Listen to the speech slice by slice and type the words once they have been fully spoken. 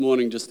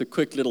Morning, just a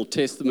quick little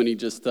testimony,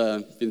 just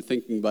been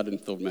thinking about it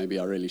and thought maybe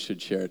I really should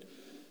share it.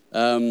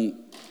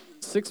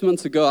 6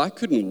 months ago, I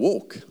couldn't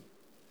walk,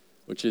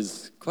 which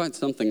is quite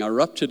something. I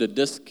ruptured a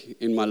disc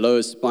in my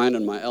lower spine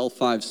and my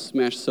L5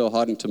 smashed so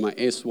hard into my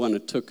S1,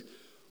 it took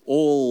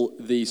all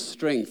the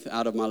strength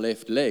out of my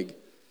left leg.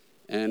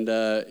 And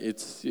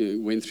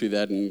went through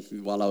that, and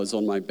while I was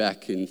on my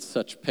back in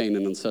such pain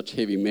and on such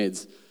heavy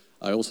meds,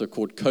 I also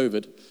caught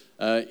COVID.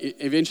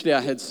 Eventually,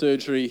 I had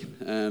surgery,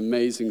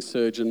 amazing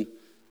surgeon,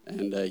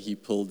 and he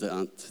pulled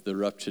out the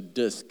ruptured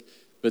disc.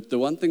 But the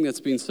one thing that's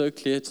been so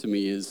clear to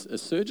me is a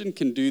surgeon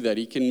can do that.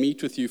 He can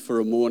meet with you for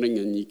a morning,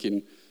 and you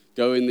can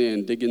go in there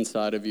and dig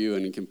inside of you,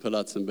 and he can pull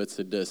out some bits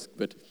of disc.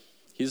 But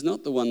he's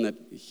not the one that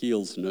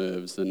heals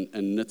nerves and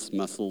knits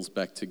muscles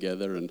back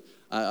together. And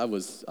I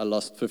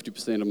lost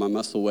 50% of my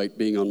muscle weight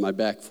being on my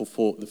back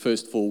for the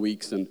first 4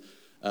 weeks, and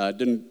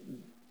didn't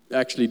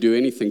actually do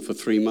anything for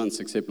 3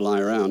 months except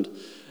lie around.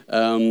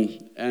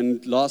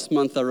 And last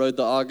month I rode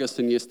the Argus,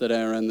 and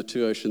yesterday I ran the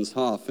Two Oceans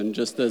Half. And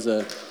just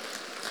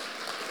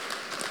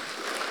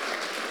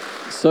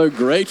so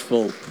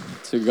grateful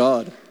to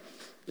God.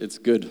 It's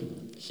good.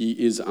 He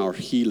is our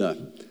healer.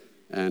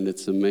 And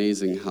it's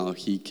amazing how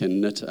he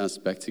can knit us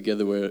back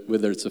together,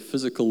 whether it's a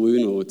physical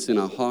wound or it's in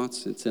our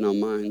hearts, it's in our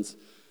minds.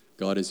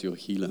 God is your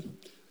healer.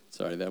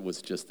 Sorry, that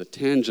was just a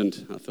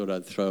tangent I thought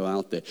I'd throw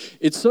out there.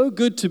 It's so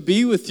good to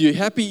be with you.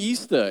 Happy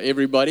Easter,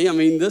 everybody. I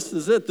mean, this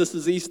is it. This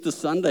is Easter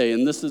Sunday,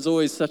 and this is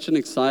always such an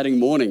exciting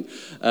morning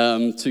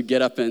to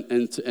get up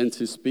and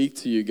to speak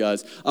to you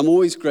guys. I'm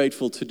always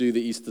grateful to do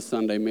the Easter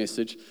Sunday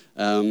message.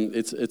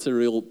 It's a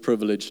real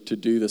privilege to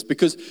do this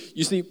because,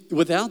 you see,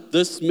 without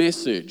this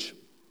message,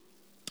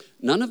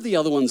 none of the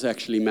other ones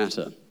actually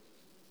matter.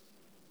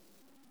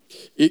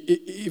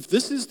 If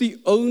this is the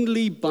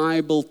only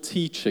Bible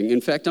teaching,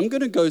 in fact, I'm going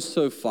to go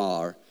so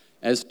far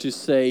as to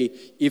say,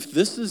 if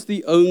this is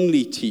the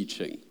only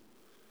teaching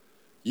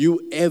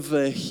you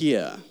ever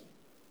hear,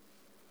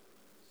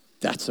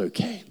 that's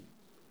okay.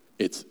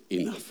 It's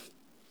enough.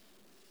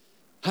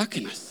 How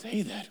can I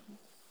say that?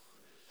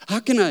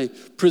 How can I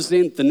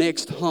present the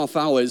next half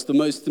hour as the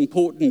most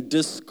important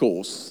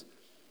discourse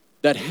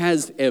that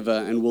has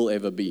ever and will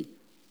ever be?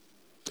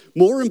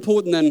 More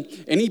important than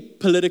any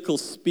political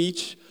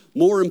speech,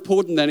 more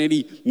important than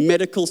any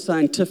medical,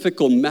 scientific,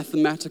 or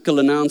mathematical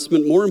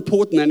announcement, more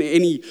important than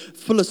any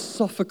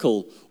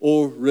philosophical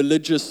or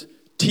religious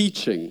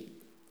teaching.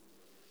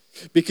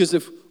 Because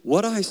if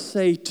what I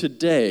say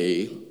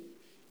today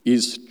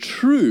is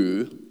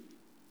true,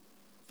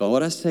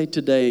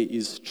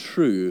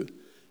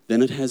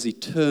 then it has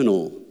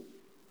eternal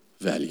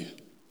value.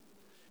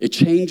 It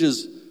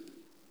changes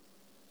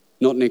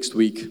not next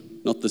week,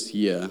 not this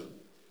year.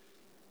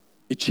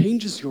 It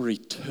changes your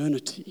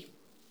eternity.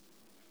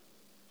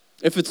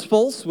 If it's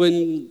false,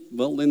 then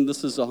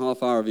this is a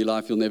half hour of your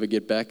life you'll never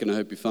get back, and I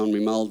hope you found me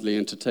mildly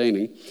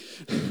entertaining.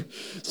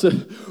 So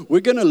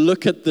we're going to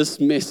look at this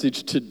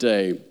message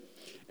today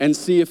and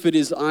see if it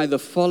is either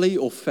folly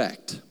or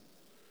fact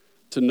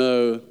to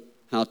know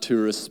how to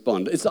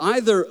respond. It's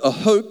either a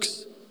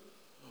hoax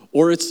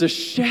or it's a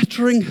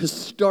shattering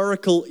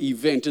historical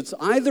event. It's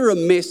either a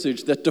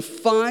message that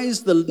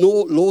defies the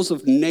laws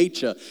of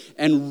nature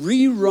and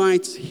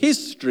rewrites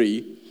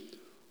history,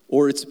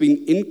 or it's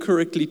been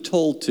incorrectly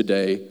told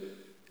today,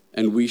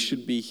 and we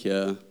should be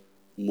here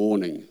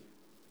mourning,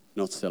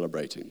 not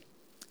celebrating.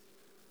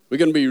 We're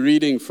going to be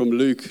reading from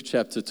Luke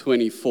chapter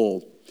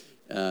 24.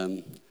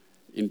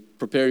 In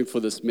preparing for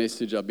this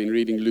message, I've been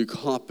reading Luke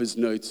Harper's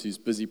notes, who's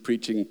busy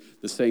preaching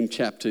the same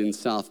chapter in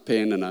South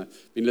Penn, and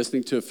I've been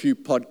listening to a few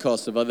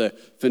podcasts of other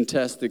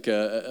fantastic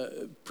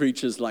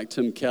preachers like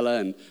Tim Keller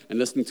and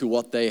listening to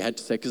what they had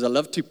to say, because I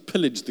love to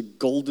pillage the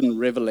golden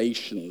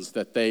revelations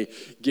that they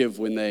give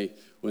when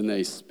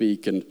they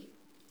speak.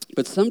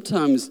 But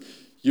sometimes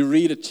you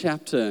read a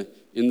chapter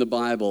in the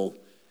Bible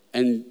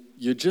and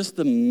you're just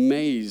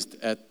amazed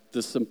at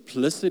the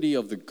simplicity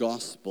of the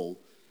gospel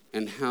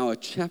and how a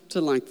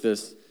chapter like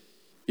this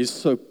is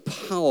so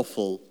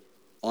powerful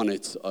on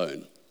its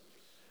own.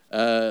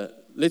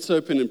 Let's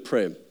open in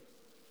prayer.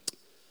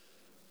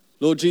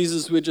 Lord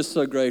Jesus, we're just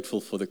so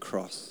grateful for the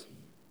cross.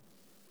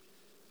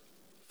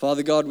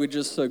 Father God, we're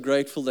just so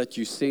grateful that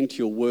you sent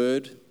your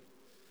word,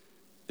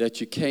 that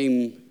you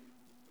came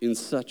in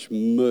such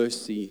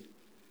mercy,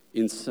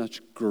 in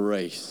such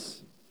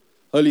grace.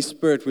 Holy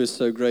Spirit, we're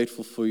so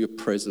grateful for your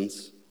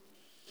presence.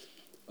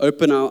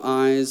 Open our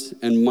eyes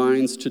and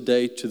minds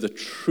today to the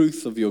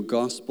truth of your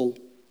gospel.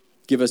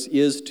 Give us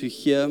ears to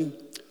hear,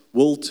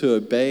 will to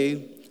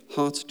obey,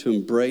 hearts to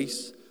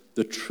embrace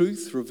the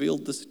truth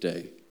revealed this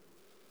day.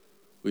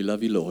 We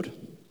love you, Lord.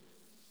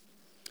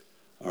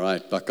 All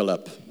right, buckle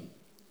up.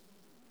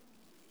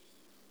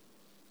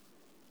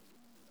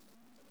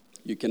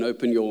 You can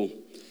open your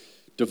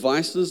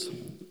devices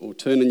or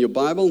turn in your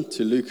Bible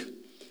to Luke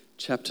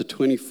chapter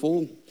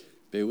 24.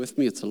 Bear with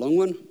me, it's a long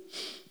one.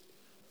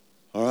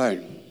 All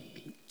right.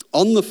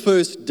 On the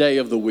first day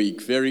of the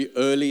week, very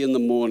early in the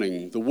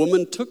morning, the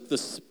woman took the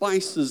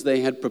spices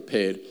they had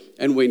prepared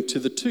and went to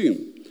the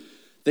tomb.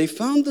 They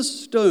found the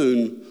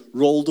stone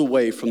rolled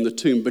away from the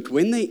tomb, but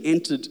when they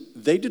entered,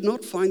 they did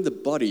not find the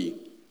body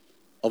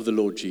of the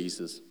Lord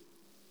Jesus.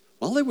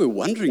 While they were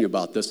wondering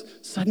about this,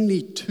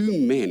 suddenly two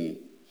men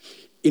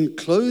in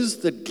clothes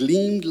that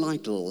gleamed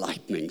like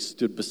lightning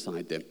stood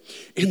beside them.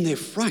 In their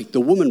fright, the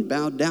women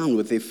bowed down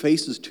with their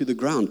faces to the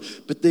ground.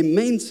 But their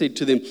men said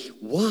to them,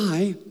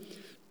 "Why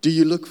do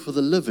you look for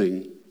the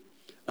living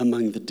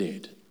among the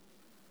dead?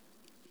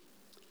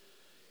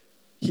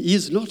 He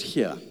is not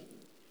here.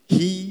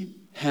 He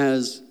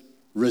has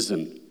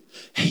risen."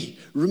 Hey,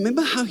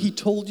 remember how he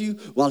told you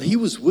while he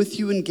was with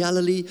you in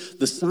Galilee,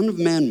 the Son of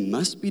Man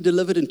must be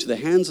delivered into the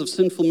hands of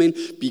sinful men,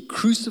 be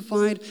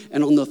crucified,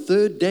 and on the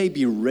third day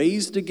be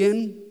raised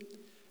again?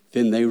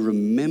 Then they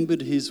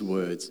remembered his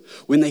words.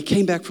 When they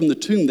came back from the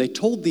tomb, they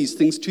told these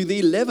things to the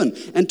 11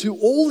 and to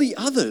all the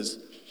others.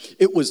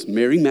 It was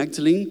Mary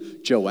Magdalene,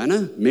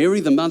 Joanna,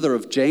 Mary the mother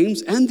of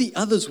James, and the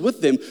others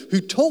with them who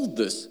told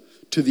this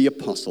to the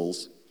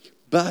apostles.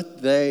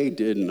 But they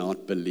did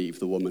not believe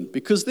the woman,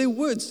 because their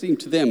words seemed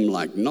to them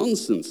like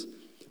nonsense.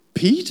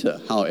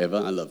 Peter, however,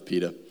 I love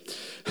Peter.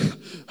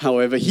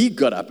 However, he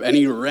got up and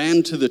he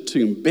ran to the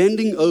tomb.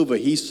 Bending over,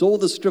 he saw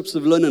the strips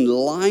of linen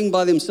lying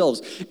by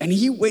themselves, and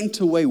he went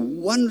away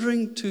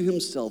wondering to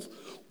himself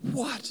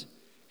what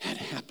had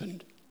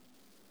happened.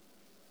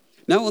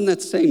 Now on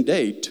that same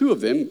day, two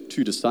of them,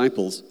 two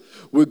disciples,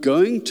 were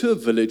going to a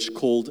village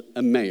called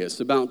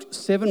Emmaus, about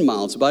 7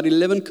 miles, about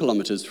 11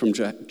 kilometers from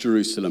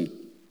Jerusalem.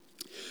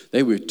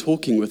 They were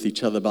talking with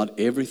each other about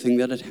everything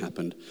that had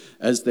happened.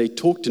 As they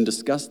talked and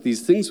discussed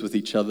these things with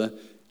each other,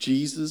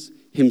 Jesus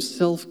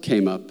himself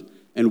came up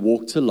and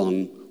walked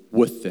along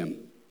with them.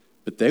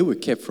 But they were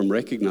kept from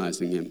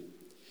recognizing him.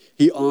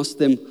 He asked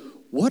them,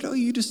 "What are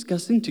you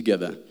discussing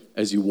together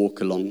as you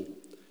walk along?"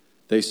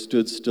 They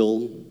stood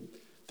still,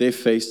 their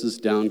faces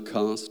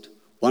downcast.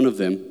 One of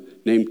them,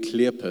 named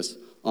Cleopas,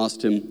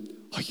 asked him,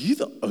 "Are you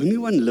the only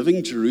one living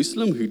in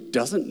Jerusalem who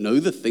doesn't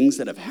know the things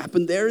that have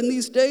happened there in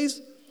these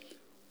days?"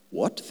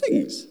 "What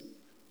things?"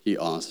 he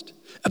asked.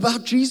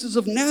 "About Jesus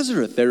of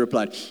Nazareth," they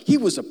replied. "He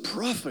was a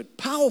prophet,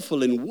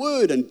 powerful in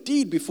word and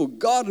deed before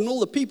God and all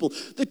the people.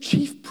 The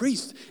chief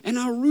priests and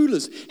our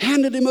rulers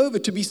handed him over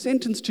to be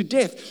sentenced to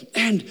death,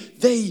 and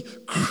they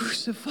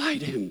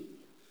crucified him.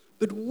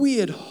 But we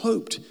had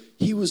hoped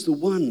he was the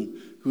one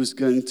who was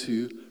going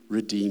to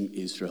redeem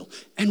Israel.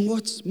 And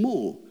what's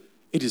more,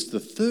 it is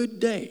the third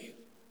day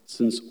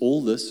since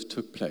all this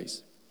took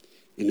place.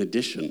 In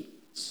addition,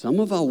 some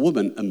of our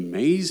women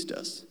amazed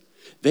us.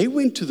 They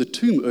went to the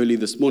tomb early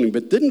this morning,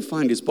 but didn't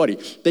find his body.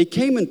 They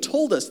came and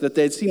told us that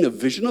they had seen a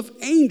vision of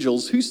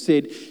angels who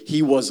said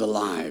he was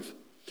alive.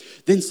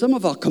 Then some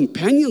of our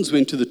companions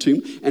went to the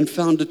tomb and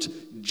found it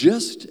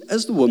just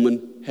as the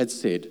woman had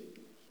said.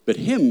 But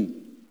him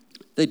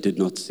they did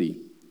not see."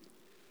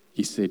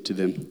 He said to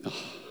them,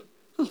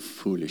 "How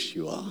foolish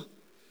you are,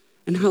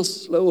 and how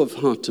slow of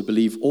heart to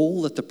believe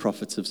all that the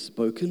prophets have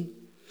spoken.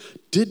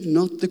 Did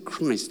not the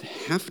Christ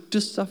have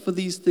to suffer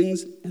these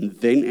things and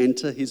then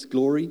enter his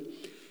glory?"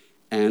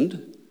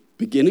 And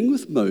beginning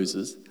with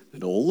Moses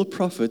and all the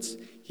prophets,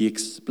 he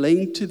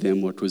explained to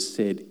them what was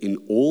said in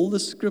all the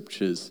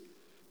scriptures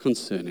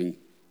concerning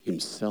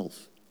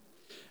himself.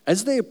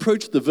 As they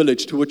approached the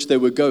village to which they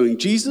were going,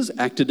 Jesus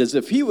acted as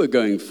if he were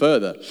going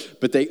further,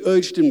 but they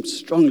urged him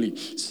strongly,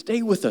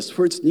 "Stay with us,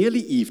 for it's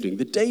nearly evening.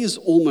 The day is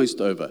almost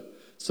over."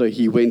 So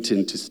he went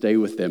in to stay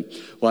with them.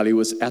 While he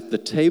was at the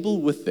table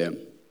with them,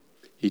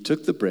 he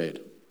took the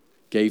bread,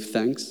 gave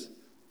thanks,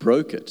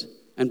 broke it,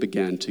 and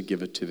began to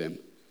give it to them.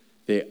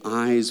 Their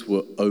eyes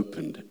were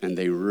opened, and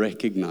they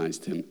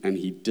recognized him, and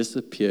he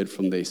disappeared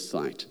from their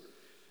sight.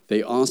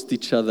 They asked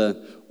each other,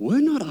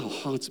 "Were not our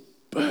hearts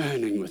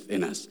burning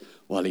within us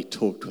while he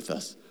talked with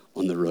us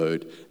on the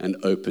road and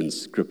opened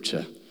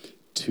scripture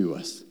to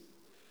us?"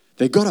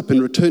 They got up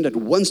and returned at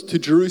once to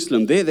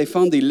Jerusalem. There they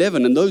found the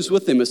 11 and those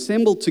with them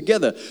assembled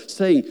together,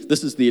 saying,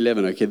 this is the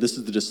 11, okay, this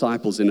is the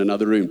disciples in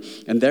another room.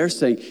 And they're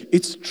saying,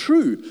 "It's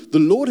true, the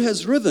Lord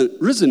has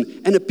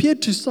risen and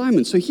appeared to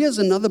Simon." So here's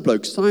another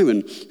bloke,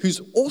 Simon, who's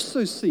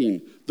also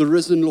seen the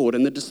risen Lord.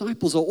 And the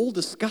disciples are all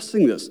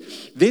discussing this.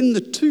 Then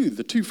the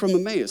two from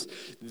Emmaus,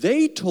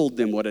 they told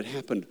them what had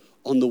happened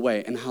on the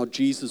way and how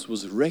Jesus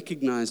was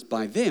recognized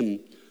by them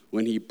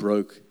when he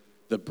broke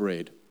the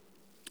bread.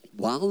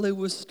 While they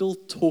were still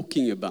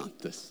talking about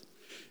this,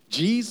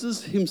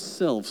 Jesus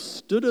himself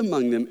stood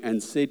among them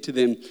and said to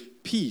them,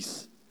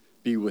 "Peace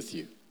be with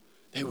you."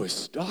 They were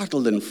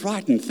startled and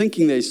frightened,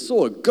 thinking they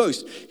saw a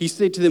ghost. He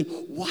said to them,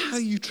 "Why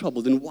are you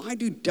troubled, and why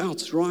do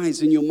doubts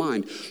rise in your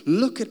mind?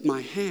 Look at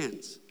my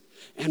hands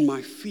and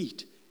my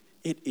feet.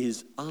 It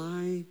is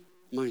I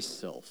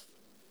myself.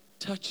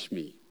 Touch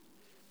me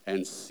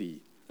and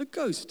see. A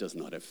ghost does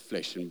not have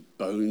flesh and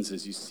bones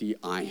as you see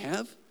I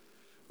have."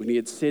 When he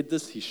had said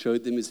this, he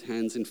showed them his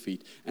hands and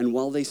feet. And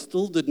while they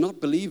still did not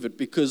believe it,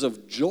 because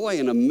of joy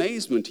and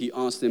amazement, he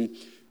asked them,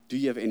 "Do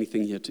you have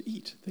anything here to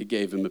eat?" They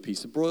gave him a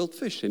piece of broiled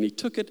fish, and he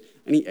took it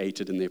and he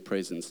ate it in their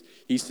presence.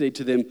 He said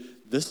to them,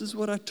 "This is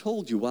what I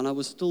told you while I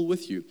was still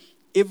with you.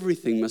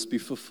 Everything must be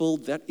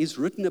fulfilled that is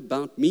written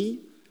about me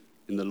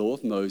in the law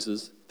of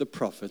Moses, the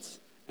prophets,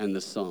 and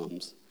the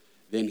Psalms.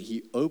 Then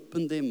he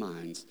opened their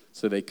minds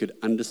so they could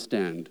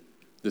understand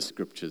the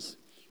scriptures.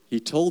 He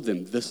told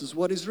them, this is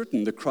what is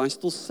written, the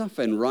Christ will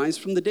suffer and rise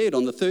from the dead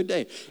on the third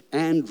day,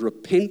 and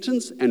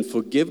repentance and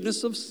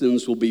forgiveness of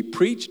sins will be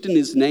preached in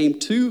his name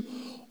to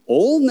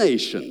all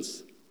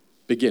nations,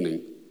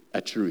 beginning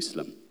at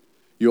Jerusalem.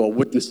 You are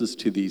witnesses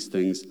to these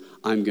things.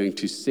 I'm going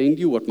to send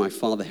you what my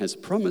Father has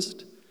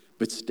promised,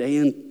 but stay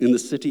in the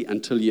city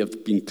until you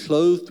have been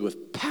clothed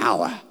with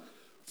power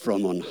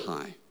from on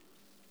high.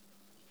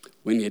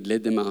 When he had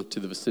led them out to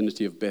the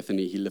vicinity of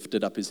Bethany, he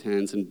lifted up his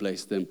hands and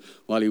blessed them.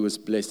 While he was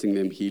blessing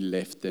them, he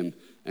left them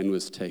and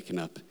was taken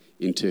up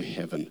into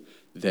heaven.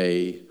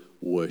 They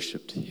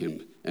worshipped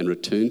him and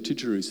returned to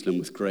Jerusalem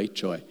with great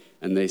joy,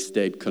 and they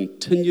stayed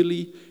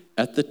continually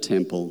at the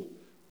temple,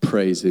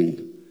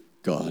 praising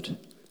God.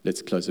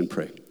 Let's close in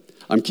prayer.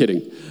 I'm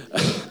kidding.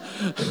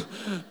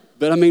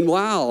 But I mean,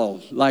 wow,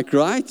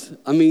 right?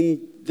 I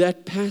mean,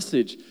 that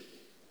passage,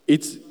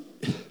 it's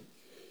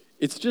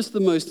just the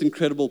most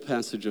incredible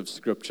passage of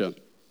Scripture.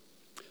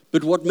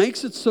 But what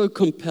makes it so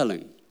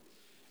compelling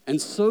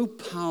and so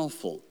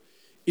powerful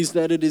is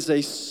that it is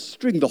a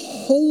string. The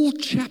whole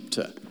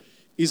chapter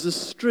is a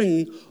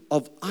string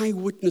of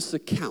eyewitness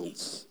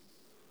accounts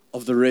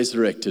of the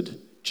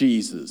resurrected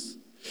Jesus.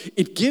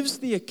 It gives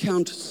the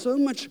account so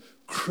much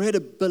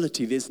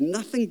credibility. There's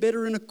nothing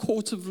better in a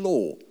court of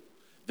law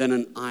than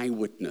an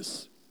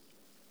eyewitness.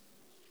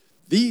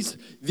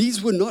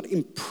 These were not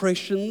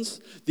impressions,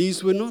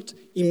 these were not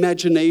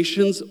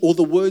imaginations or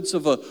the words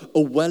of a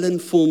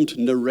well-informed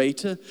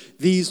narrator.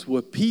 These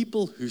were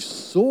people who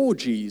saw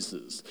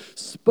Jesus,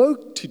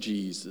 spoke to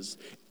Jesus,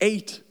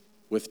 ate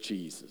with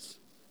Jesus.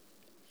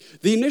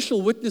 The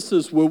initial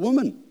witnesses were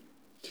women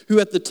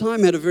who at the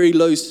time had a very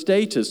low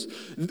status,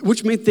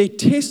 which meant their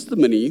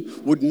testimony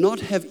would not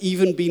have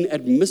even been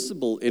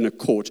admissible in a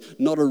court,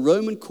 not a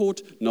Roman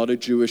court, not a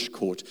Jewish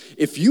court.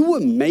 If you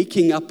were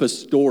making up a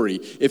story,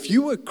 if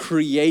you were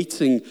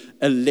creating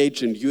a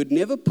legend, you would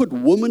never put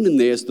women in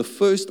there as the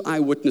first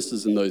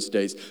eyewitnesses in those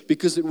days,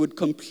 because it would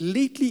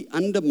completely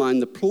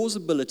undermine the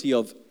plausibility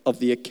of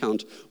the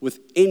account with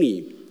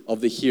any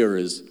of the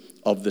hearers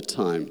of the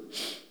time.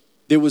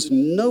 There was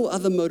no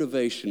other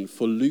motivation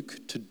for Luke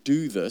to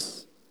do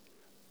this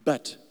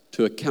but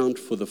to account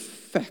for the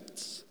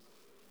facts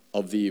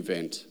of the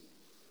event.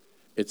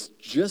 It's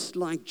just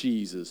like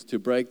Jesus to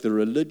break the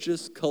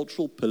religious,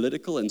 cultural,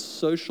 political, and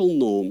social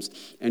norms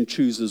and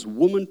chooses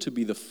woman to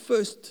be the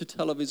first to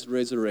tell of his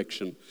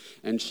resurrection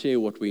and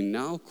share what we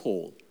now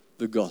call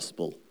the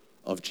gospel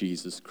of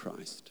Jesus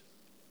Christ.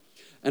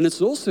 And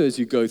it's also, as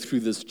you go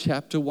through this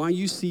chapter, why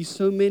you see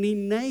so many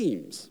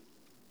names.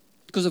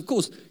 Because, of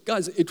course,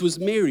 guys, it was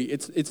Mary.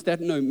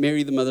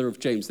 Mary, the mother of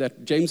James,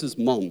 that James's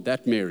mom,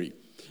 that Mary.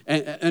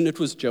 And it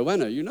was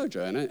Joanna, you know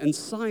Joanna, and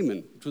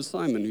Simon. It was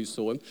Simon who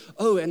saw him.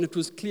 Oh, and it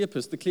was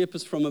Cleopas, the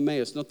Cleopas from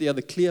Emmaus, not the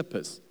other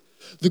Cleopas.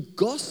 The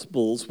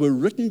Gospels were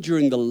written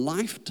during the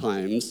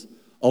lifetimes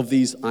of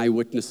these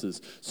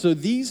eyewitnesses. So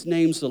these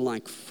names are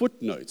like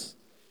footnotes.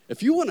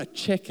 If you want to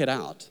check it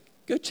out,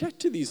 go chat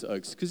to these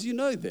oaks, because you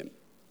know them.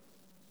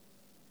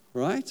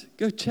 Right?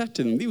 Go chat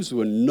to them. These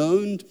were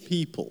known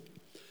people.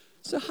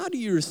 So how do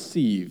you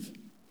receive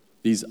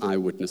these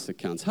eyewitness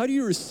accounts? How do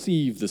you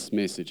receive this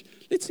message?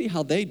 Let's see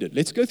how they did.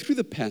 Let's go through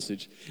the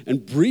passage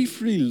and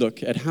briefly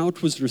look at how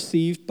it was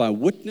received by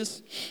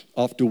witness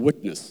after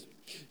witness.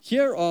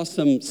 Here are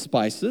some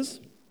spices,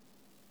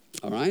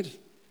 all right?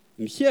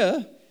 And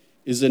here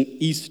is an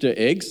Easter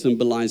egg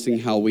symbolizing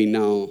how we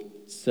now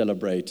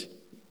celebrate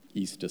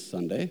Easter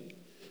Sunday.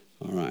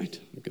 All right,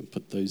 I'm going to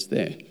put those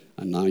there.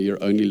 And now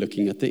you're only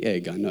looking at the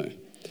egg, I know.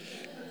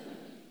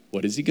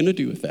 What is he going to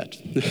do with that?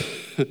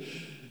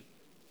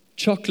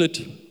 Chocolate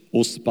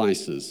or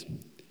spices?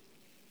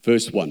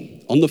 Verse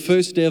 1. On the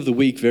first day of the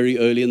week, very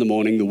early in the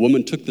morning, the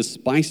woman took the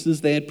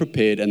spices they had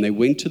prepared and they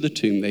went to the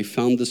tomb. They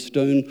found the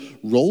stone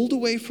rolled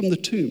away from the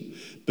tomb.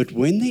 But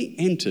when they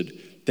entered,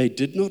 they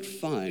did not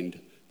find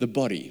the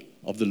body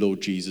of the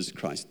Lord Jesus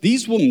Christ.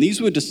 These women,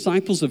 these were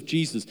disciples of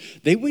Jesus.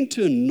 They went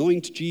to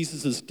anoint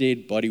Jesus'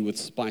 dead body with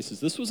spices.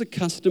 This was a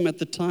custom at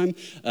the time.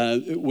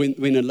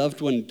 When a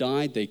loved one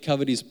died, they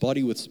covered his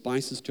body with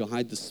spices to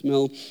hide the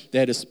smell. They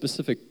had a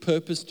specific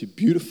purpose to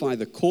beautify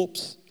the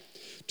corpse,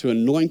 to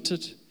anoint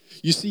it.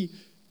 You see,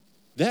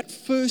 that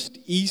first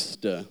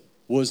Easter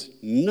was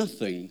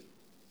nothing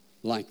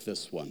like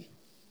this one.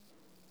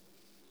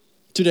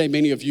 Today,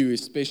 many of you,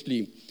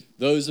 especially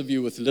those of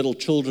you with little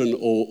children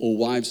or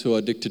wives who are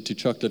addicted to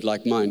chocolate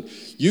like mine,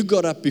 you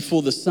got up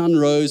before the sun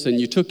rose and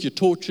you took your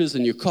torches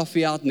and your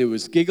coffee out, and there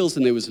was giggles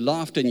and there was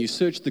laughter, and you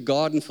searched the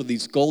garden for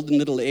these golden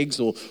little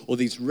eggs or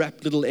these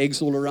wrapped little eggs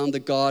all around the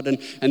garden,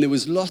 and there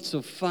was lots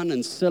of fun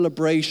and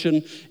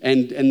celebration,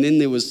 and then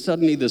there was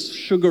suddenly this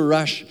sugar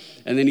rush,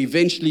 and then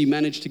eventually you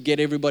managed to get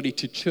everybody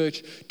to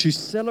church to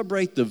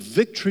celebrate the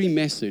victory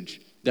message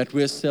that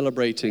we're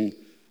celebrating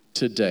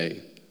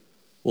today.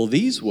 Well,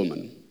 these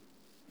women,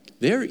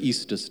 their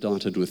Easter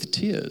started with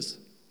tears.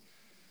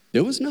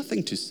 There was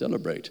nothing to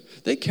celebrate.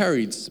 They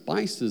carried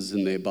spices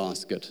in their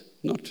basket,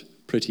 not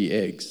pretty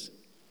eggs.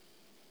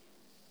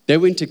 They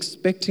went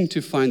expecting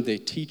to find their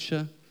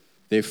teacher,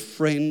 their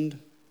friend,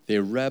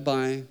 their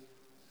rabbi,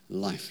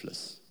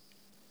 lifeless,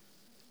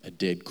 a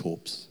dead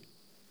corpse.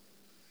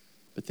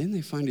 But then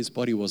they find his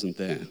body wasn't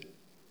there.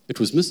 It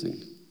was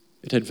missing.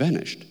 It had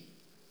vanished.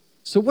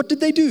 So what did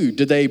they do?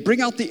 Did they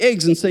bring out the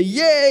eggs and say,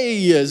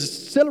 yay, a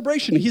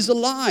celebration, he's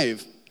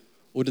alive?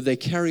 Or did they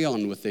carry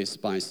on with their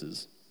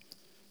spices?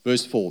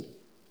 Verse 4.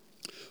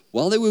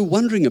 While they were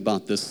wondering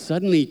about this,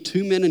 suddenly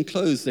 2 men in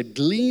clothes that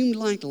gleamed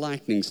like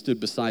lightning stood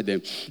beside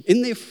them.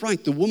 In their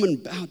fright, the women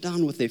bowed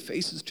down with their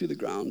faces to the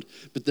ground.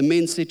 But the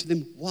men said to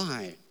them,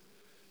 why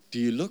do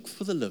you look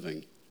for the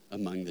living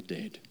among the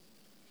dead?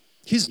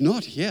 He's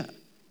not here.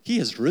 He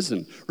has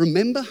risen.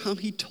 Remember how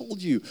he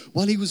told you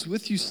while he was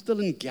with you still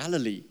in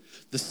Galilee.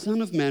 The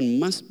Son of Man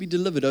must be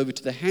delivered over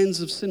to the hands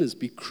of sinners,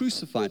 be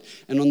crucified,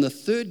 and on the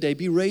third day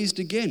be raised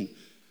again.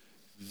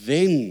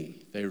 Then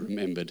they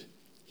remembered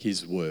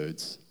his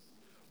words.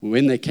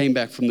 When they came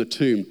back from the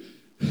tomb,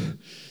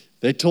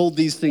 they told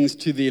these things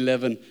to the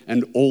 11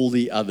 and all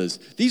the others.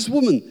 These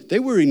women, they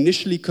were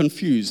initially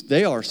confused.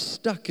 They are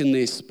stuck in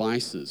their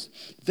spices.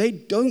 They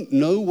don't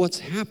know what's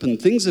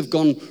happened. Things have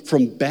gone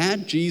from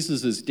bad,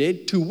 Jesus is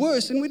dead, to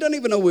worse, and we don't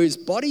even know where his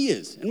body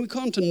is, and we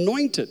can't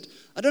anoint it.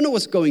 I don't know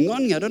what's going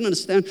on here. I don't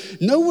understand.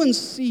 No one's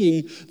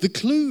seeing the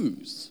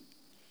clues.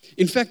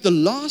 In fact, the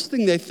last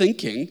thing they're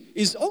thinking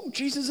is, oh,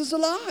 Jesus is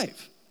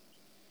alive.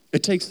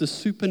 It takes the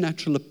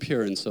supernatural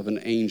appearance of an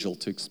angel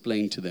to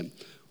explain to them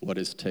what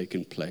has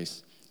taken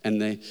place.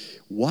 And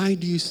why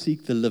do you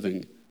seek the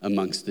living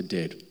amongst the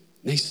dead?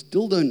 They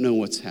still don't know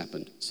what's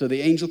happened. So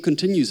the angel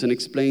continues and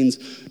explains,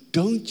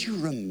 don't you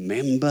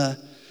remember?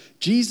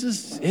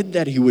 Jesus said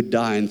that he would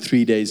die and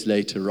 3 days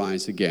later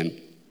rise again.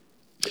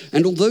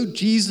 And although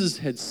Jesus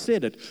had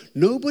said it,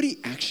 nobody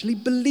actually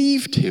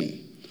believed him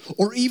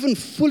or even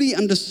fully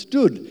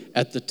understood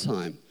at the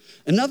time.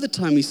 Another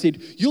time he said,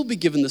 you'll be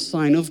given the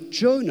sign of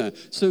Jonah.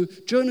 So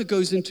Jonah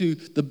goes into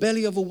the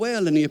belly of a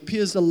whale and he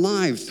appears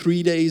alive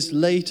 3 days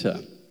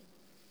later.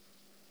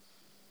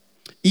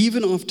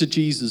 Even after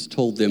Jesus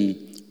told them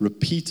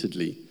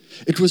repeatedly,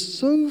 it was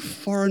so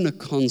foreign a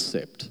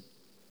concept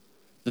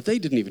that they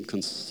didn't even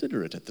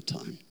consider it at the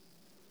time.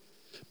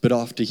 But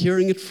after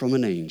hearing it from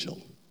an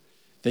angel,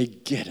 they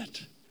get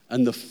it.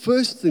 And the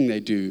first thing they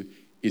do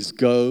is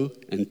go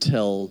and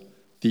tell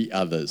the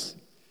others.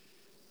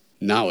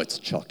 Now it's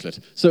chocolate.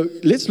 So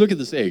let's look at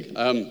this egg.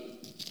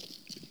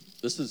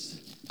 This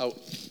is how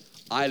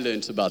I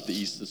learned about the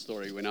Easter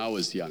story when I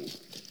was young.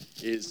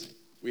 Is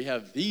we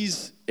have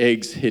these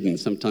eggs hidden.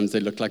 Sometimes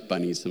they look like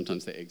bunnies,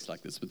 sometimes they're eggs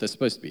like this, but they're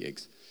supposed to be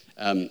eggs.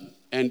 And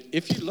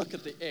if you look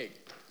at the egg,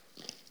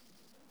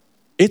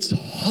 it's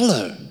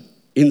hollow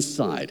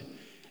inside.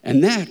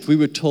 And that, we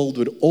were told,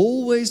 would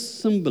always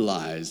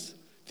symbolize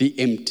the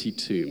empty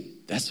tomb.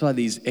 That's why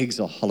these eggs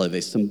are hollow.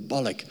 They're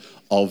symbolic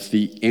of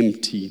the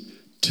empty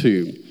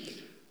tomb.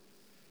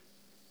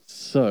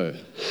 So,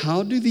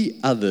 how do the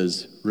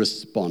others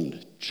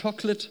respond?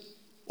 Chocolate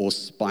or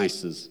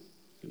spices?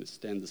 I'm going to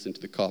stand this into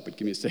the carpet.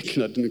 Give me a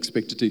second. I didn't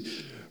expect it to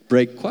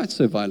break quite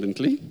so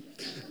violently.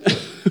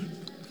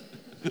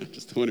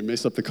 Just don't want to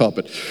mess up the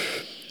carpet.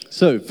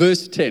 So,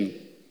 verse 10.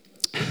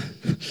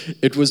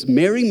 It was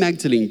Mary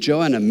Magdalene,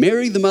 Joanna,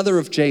 Mary the mother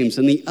of James,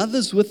 and the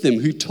others with them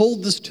who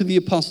told this to the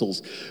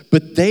apostles.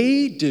 But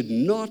they did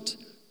not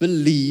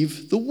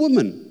believe the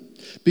woman,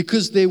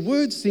 because their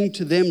words seemed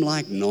to them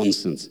like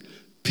nonsense.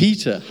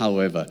 Peter,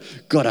 however,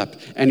 got up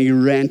and he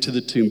ran to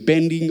the tomb,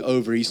 bending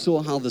over. He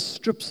saw how the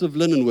strips of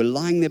linen were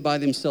lying there by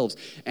themselves,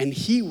 and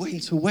he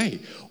went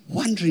away,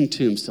 wondering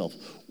to himself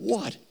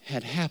what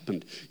had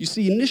happened. You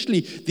see,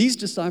 initially, these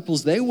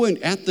disciples, they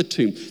weren't at the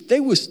tomb.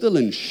 They were still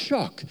in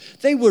shock.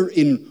 They were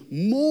in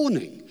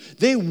mourning.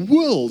 Their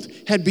world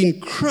had been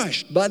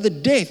crushed by the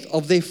death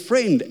of their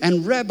friend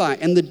and rabbi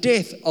and the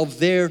death of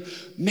their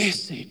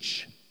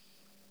message.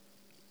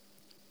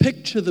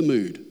 Picture the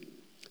mood.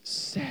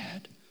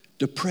 Sad,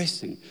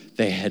 depressing.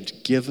 They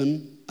had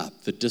given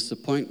up. The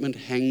disappointment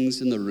hangs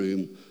in the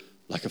room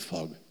like a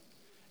fog.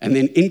 And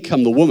then in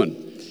come the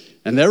woman.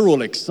 And they're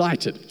all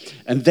excited.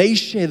 And they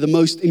share the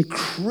most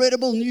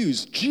incredible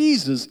news.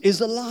 Jesus is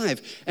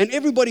alive. And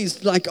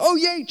everybody's like, oh,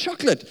 yay,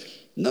 chocolate.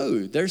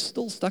 No, they're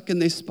still stuck in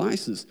their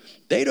spices.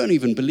 They don't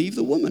even believe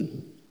the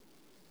woman.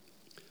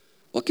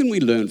 What can we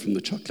learn from the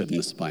chocolate and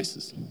the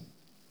spices?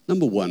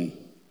 Number one,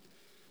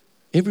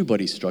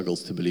 everybody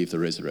struggles to believe the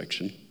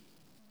resurrection.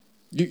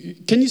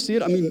 Can you see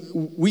it? I mean,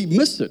 we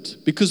miss it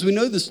because we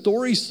know the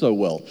story so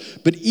well.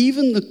 But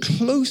even the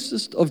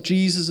closest of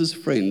Jesus'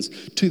 friends,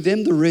 to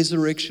them the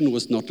resurrection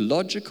was not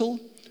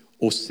logical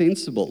or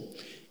sensible.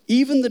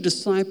 Even the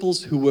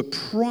disciples who were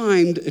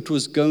primed it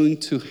was going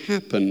to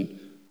happen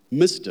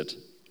missed it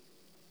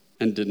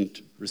and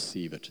didn't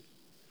receive it.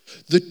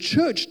 The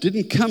church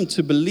didn't come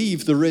to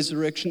believe the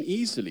resurrection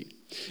easily.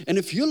 And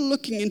if you're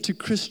looking into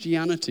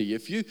Christianity,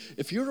 if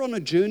you're on a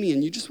journey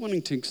and you're just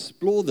wanting to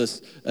explore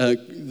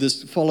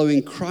this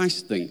following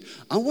Christ thing,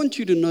 I want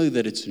you to know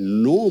that it's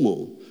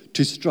normal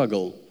to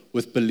struggle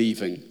with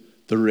believing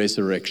the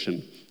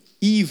resurrection.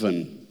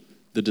 Even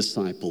the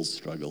disciples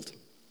struggled.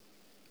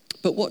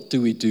 But what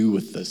do we do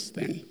with this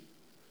then?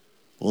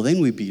 Well,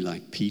 then we be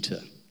like Peter.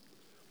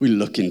 We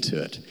look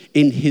into it.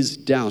 In his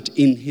doubt,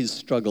 in his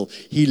struggle,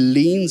 he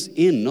leans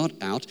in, not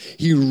out.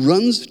 He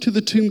runs to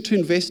the tomb to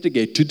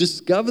investigate, to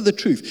discover the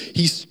truth.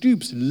 He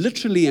stoops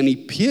literally and he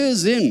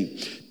peers in,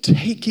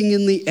 taking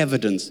in the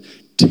evidence.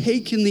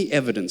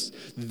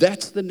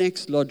 That's the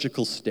next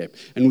logical step.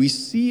 And we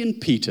see in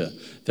Peter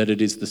that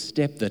it is the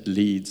step that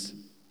leads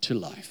to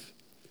life.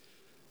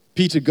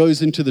 Peter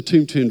goes into the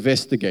tomb to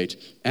investigate,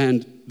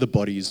 and the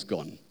body is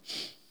gone.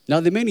 Now,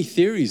 there are many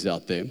theories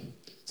out there.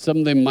 Some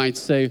of them might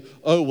say,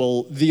 oh,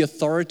 well, the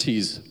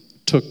authorities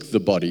took the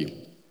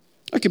body.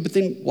 Okay, but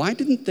then why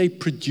didn't they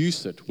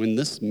produce it when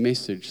this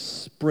message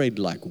spread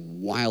like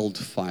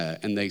wildfire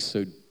and they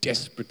so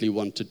desperately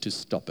wanted to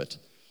stop it?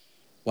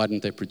 Why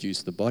didn't they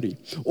produce the body?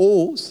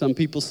 Or some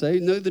people say,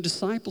 no, the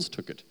disciples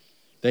took it.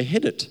 They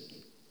hid it.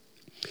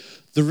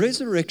 The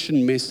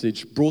resurrection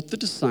message brought the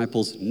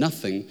disciples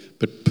nothing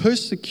but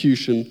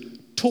persecution,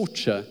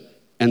 torture,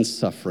 and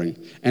suffering,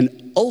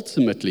 and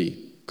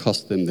ultimately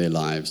cost them their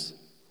lives.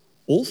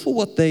 All for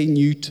what they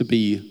knew to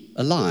be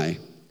a lie.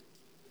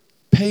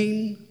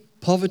 Pain,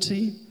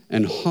 poverty,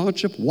 and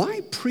hardship. Why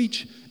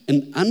preach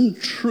an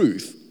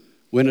untruth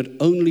when it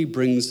only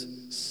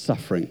brings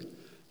suffering?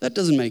 That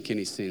doesn't make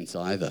any sense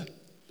either.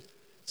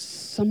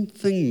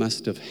 Something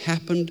must have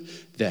happened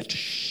that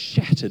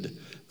shattered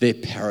their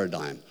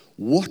paradigm.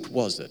 What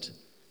was it?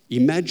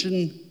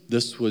 Imagine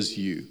this was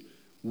you.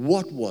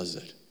 What was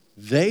it?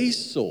 They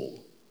saw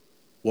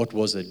what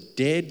was a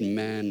dead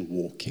man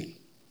walking,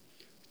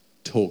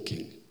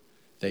 talking.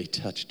 They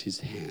touched his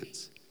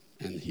hands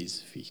and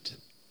his feet.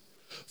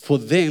 For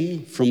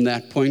them, from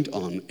that point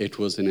on, it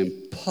was an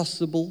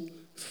impossible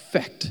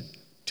fact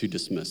to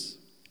dismiss.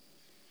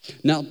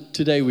 Now,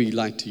 today we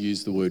like to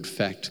use the word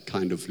fact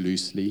kind of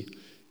loosely.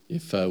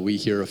 If we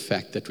hear a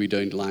fact that we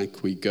don't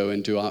like, we go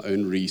and do our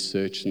own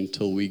research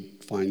until we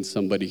find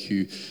somebody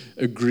who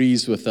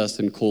agrees with us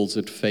and calls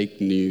it fake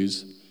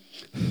news.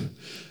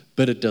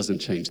 But it doesn't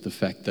change the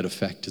fact that a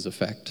fact is a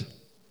fact.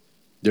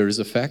 There is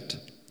a fact.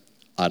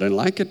 I don't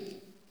like it.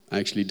 I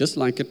actually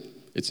dislike it.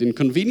 It's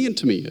inconvenient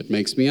to me. It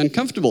makes me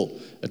uncomfortable.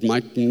 It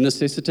might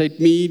necessitate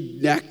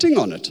me acting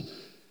on it.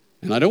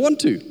 And I don't want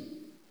to.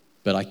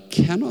 But I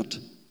cannot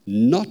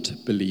not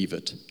believe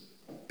it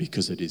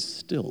because it is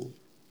still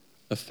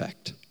a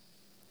fact.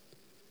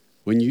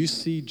 When you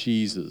see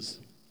Jesus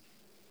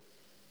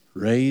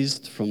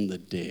raised from the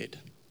dead,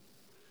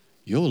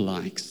 your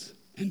likes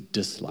and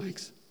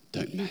dislikes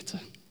don't matter.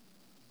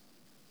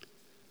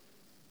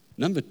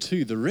 Number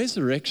 2, the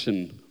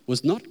resurrection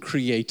was not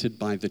created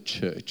by the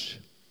church.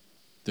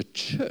 The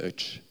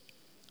church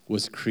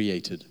was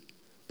created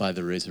by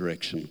the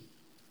resurrection.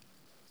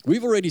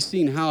 We've already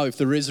seen how if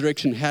the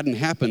resurrection hadn't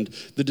happened,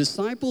 the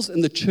disciples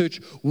and the church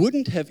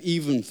wouldn't have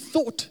even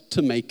thought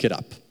to make it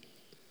up.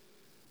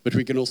 But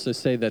we can also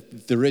say that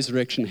if the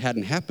resurrection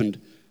hadn't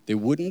happened, there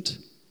wouldn't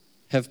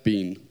have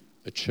been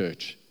a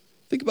church.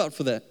 Think about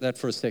that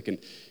for a second.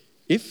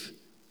 If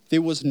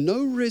there was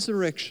no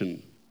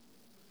resurrection,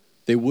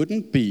 there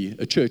wouldn't be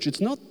a church.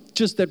 It's not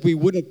just that we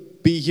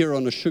wouldn't be here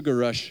on a sugar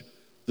rush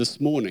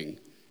this morning.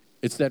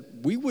 It's that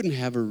we wouldn't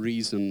have a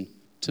reason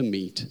to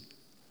meet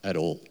at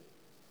all.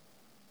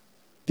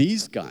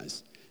 These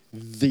guys,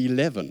 the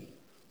 11,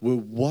 were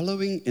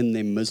wallowing in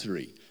their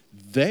misery.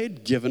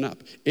 They'd given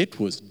up. It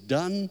was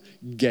done,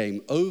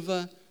 game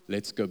over,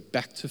 let's go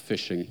back to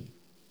fishing.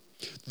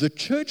 The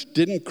church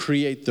didn't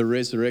create the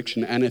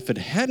resurrection, and if it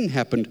hadn't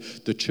happened,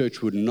 the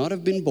church would not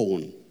have been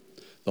born.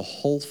 The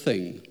whole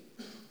thing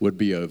would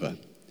be over.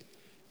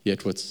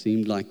 Yet what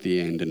seemed like the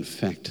end, in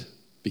fact,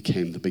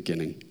 became the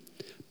beginning.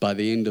 By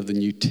the end of the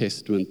New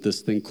Testament,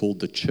 this thing called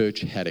the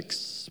church had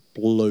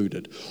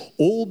exploded.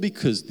 All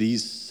because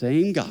these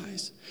same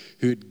guys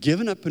who had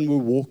given up and were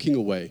walking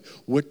away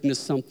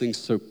witnessed something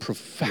so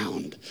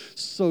profound,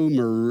 so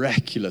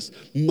miraculous.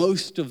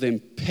 Most of them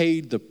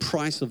paid the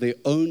price of their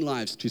own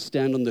lives to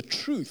stand on the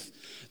truth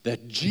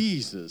that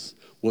Jesus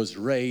was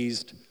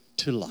raised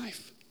to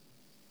life.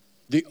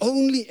 The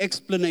only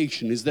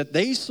explanation is that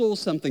they saw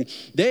something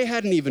they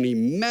hadn't even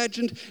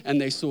imagined, and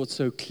they saw it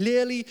so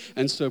clearly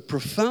and so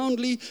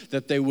profoundly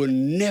that they were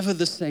never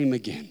the same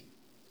again.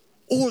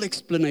 All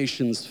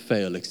explanations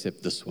fail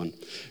except this one.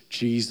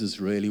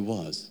 Jesus really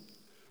was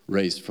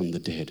raised from the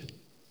dead.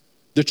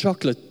 The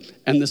chocolate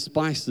and the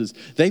spices,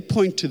 they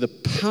point to the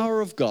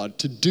power of God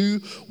to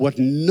do what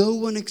no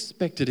one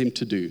expected him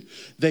to do.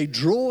 They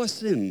draw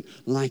us in,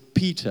 like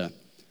Peter,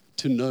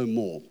 to know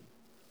more.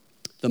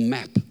 The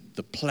map,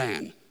 the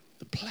plan.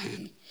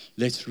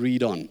 Let's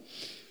read on.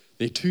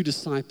 There are 2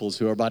 disciples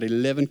who are about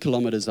 11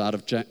 kilometers out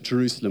of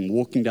Jerusalem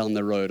walking down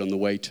the road on the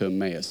way to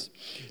Emmaus.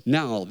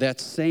 Now, that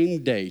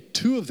same day,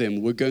 2 of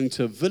them were going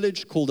to a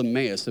village called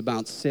Emmaus,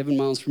 about 7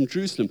 miles from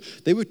Jerusalem.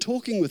 They were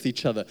talking with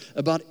each other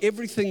about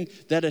everything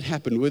that had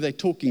happened. Were they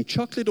talking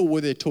chocolate or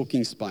were they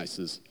talking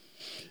spices?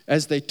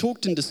 As they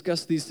talked and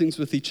discussed these things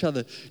with each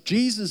other,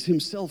 Jesus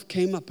himself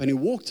came up and he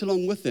walked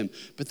along with them,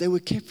 but they were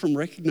kept from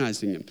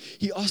recognizing him.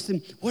 He asked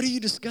them, "What are you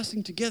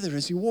discussing together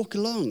as you walk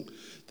along?"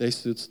 They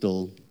stood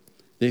still,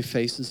 their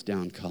faces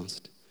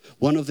downcast.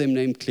 One of them,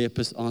 named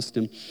Cleopas, asked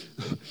him,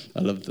 I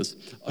love this,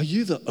 "Are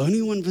you the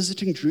only one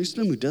visiting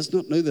Jerusalem who does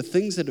not know the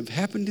things that have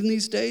happened in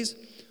these days?"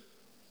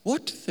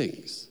 "What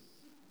things?"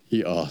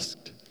 he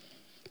asked.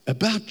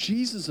 "About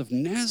Jesus of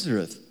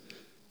Nazareth,"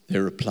 they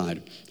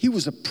replied. "He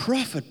was a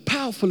prophet,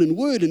 powerful in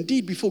word and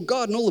deed before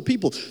God and all the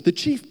people. The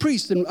chief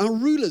priests and our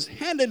rulers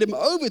handed him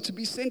over to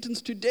be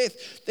sentenced to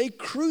death. They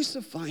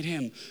crucified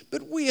him,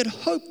 but we had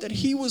hoped that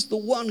he was the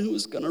one who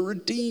was going to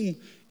redeem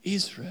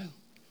Israel."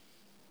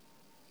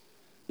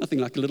 Nothing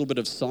like a little bit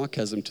of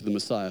sarcasm to the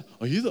Messiah.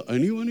 Are you the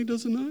only one who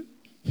doesn't know?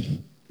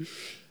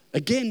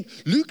 Again,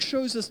 Luke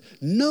shows us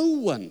no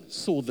one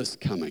saw this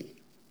coming.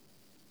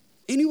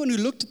 Anyone who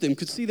looked at them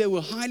could see they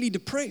were highly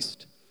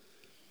depressed.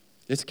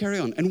 Let's carry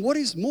on. And what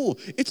is more,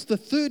 it's the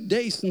third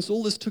day since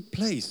all this took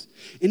place.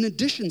 In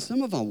addition,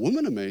 some of our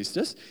women amazed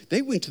us.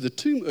 They went to the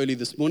tomb early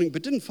this morning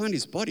but didn't find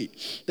his body.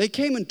 They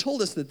came and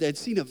told us that they had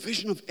seen a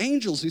vision of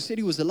angels who said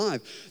he was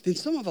alive. Then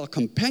some of our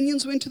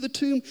companions went to the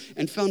tomb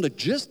and found it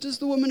just as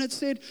the women had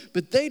said,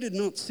 but they did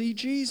not see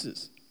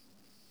Jesus.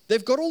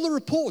 They've got all the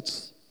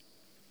reports.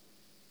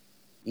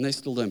 And they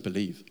still don't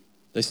believe.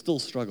 They still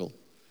struggle.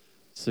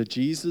 So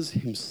Jesus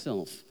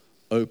himself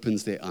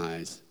opens their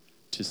eyes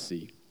to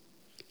see.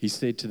 He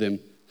said to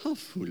them, "How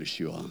foolish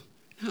you are,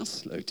 how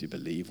slow to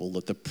believe all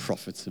that the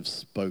prophets have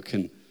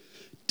spoken.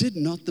 Did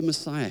not the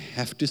Messiah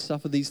have to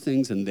suffer these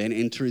things and then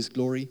enter his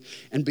glory?"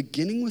 And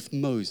beginning with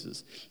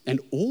Moses and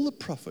all the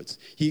prophets,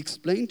 he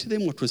explained to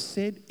them what was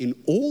said in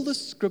all the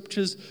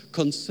scriptures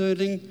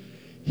concerning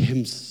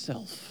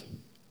himself.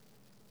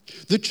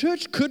 The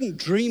church couldn't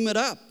dream it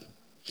up,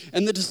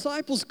 and the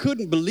disciples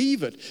couldn't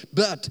believe it,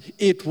 but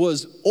it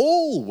was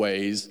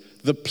always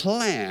the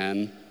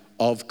plan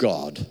of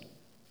God.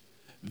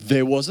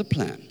 There was a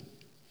plan.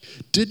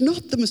 Did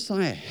not the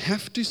Messiah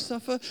have to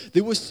suffer?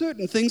 There were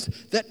certain things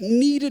that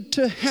needed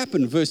to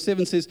happen. Verse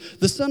 7 says,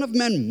 "The Son of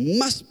Man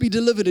must be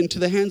delivered into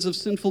the hands of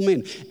sinful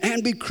men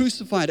and be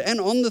crucified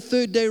and on the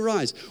third day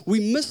rise." We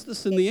miss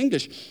this in the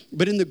English,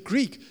 but in the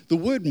Greek, the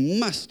word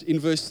 "must" in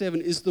verse 7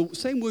 is the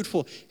same word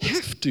for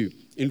 "have to"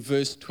 in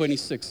verse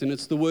 26, and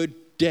it's the word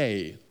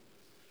 "day."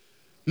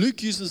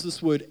 Luke uses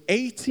this word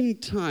 18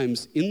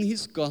 times in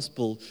his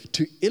gospel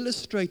to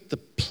illustrate the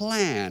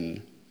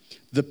plan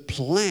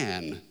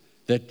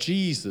that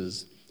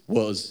Jesus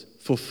was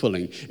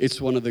fulfilling.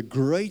 It's one of the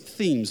great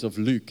themes of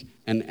Luke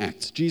and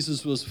Acts.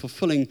 Jesus was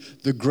fulfilling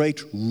the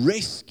great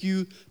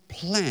rescue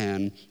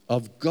plan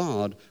of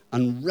God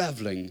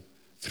unraveling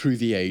through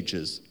the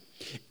ages.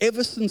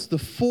 Ever since the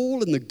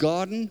fall in the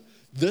garden,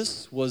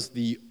 this was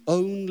the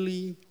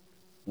only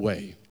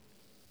way.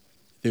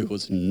 There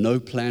was no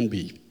plan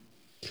B.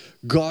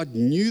 God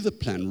knew the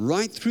plan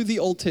right through the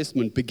Old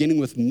Testament, beginning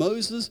with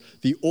Moses,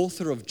 the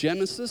author of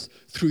Genesis,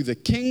 through the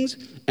kings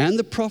and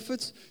the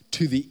prophets,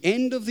 to the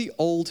end of the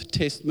Old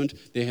Testament.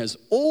 There has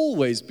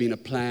always been a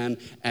plan,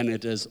 and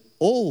it has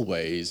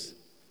always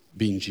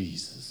been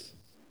Jesus.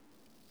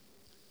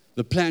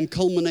 The plan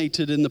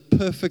culminated in the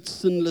perfect,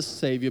 sinless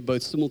Savior,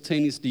 both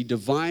simultaneously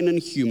divine and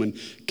human,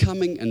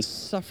 coming and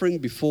suffering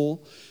before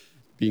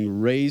being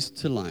raised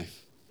to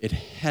life. It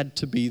had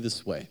to be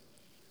this way,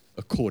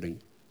 according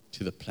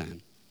to the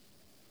plan.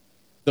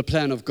 The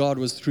plan of God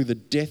was through the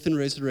death and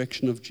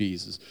resurrection of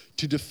Jesus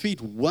to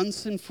defeat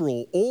once and for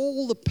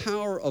all the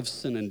power of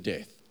sin and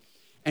death.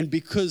 And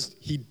because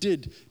he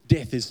did,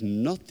 death is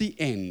not the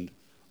end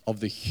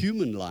of the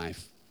human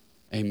life.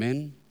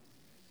 Amen.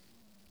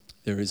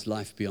 There is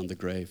life beyond the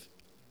grave.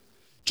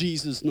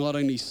 Jesus not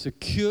only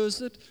secures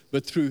it,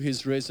 but through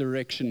his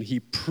resurrection, he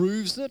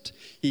proves it.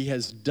 He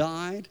has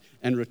died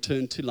and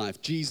returned to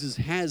life. Jesus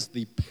has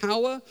the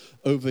power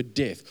over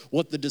death.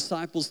 What the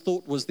disciples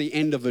thought was the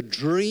end of a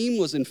dream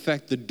was in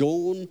fact the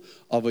dawn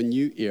of a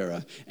new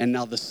era. And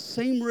now the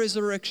same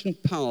resurrection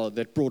power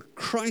that brought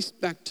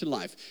Christ back to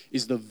life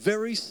is the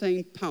very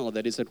same power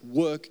that is at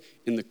work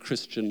in the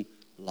Christian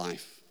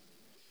life.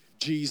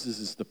 Jesus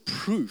is the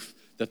proof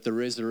that the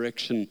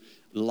resurrection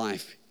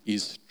life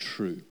is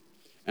true.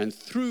 And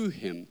through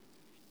him,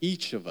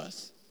 each of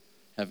us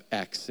have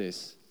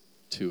access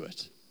to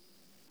it.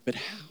 But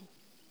how?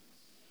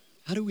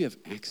 How do we have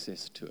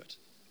access to it?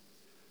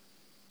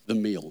 The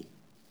meal.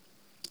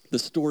 The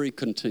story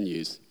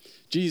continues.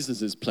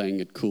 Jesus is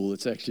playing it cool.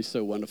 It's actually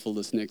so wonderful,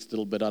 this next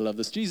little bit. I love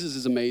this. Jesus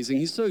is amazing.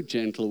 He's so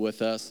gentle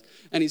with us,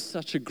 and he's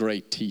such a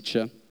great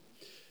teacher.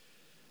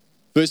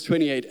 Verse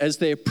 28, as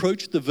they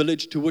approached the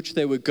village to which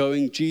they were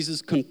going, Jesus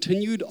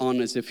continued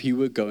on as if he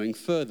were going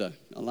further.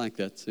 I like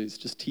that. So he's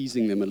just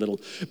teasing them a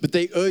little. But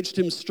they urged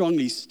him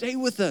strongly, stay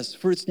with us,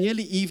 for it's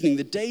nearly evening.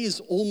 The day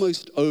is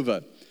almost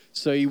over.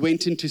 So he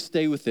went in to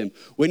stay with them.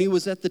 When he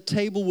was at the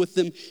table with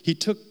them, he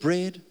took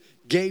bread,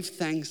 gave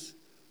thanks,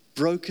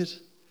 broke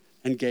it,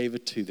 and gave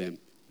it to them.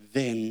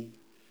 Then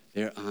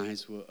their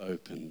eyes were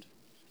opened,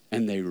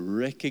 and they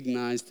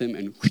recognized him,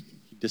 and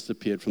he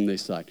disappeared from their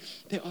sight.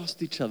 They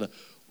asked each other,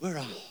 were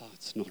our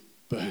hearts not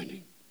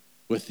burning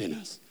within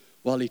us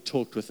while he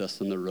talked with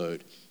us on the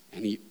road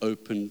and he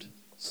opened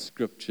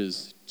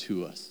scriptures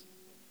to us?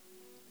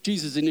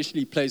 Jesus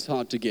initially plays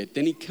hard to get.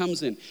 Then he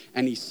comes in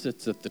and he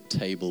sits at the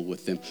table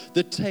with them.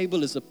 The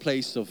table is a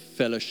place of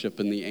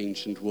fellowship in the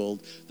ancient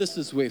world. This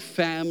is where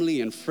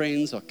family and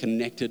friends are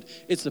connected.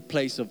 It's a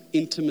place of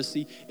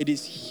intimacy. It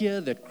is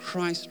here that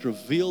Christ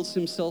reveals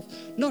himself,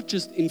 not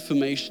just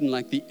information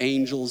like the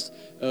angels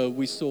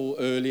we saw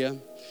earlier,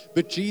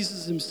 but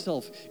Jesus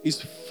himself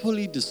is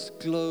fully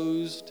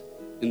disclosed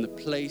in the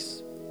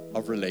place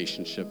of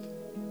relationship.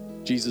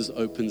 Jesus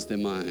opens their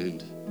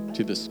mind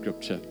to the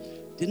scripture.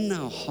 Didn't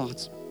our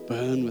hearts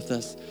burn with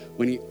us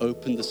when he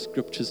opened the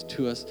scriptures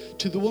to us?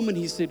 To the woman,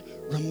 he said,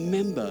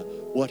 remember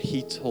what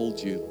he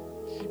told you.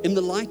 In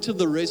the light of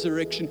the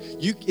resurrection,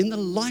 you can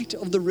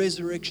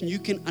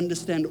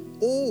understand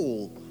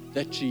all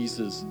that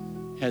Jesus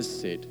has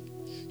said.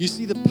 You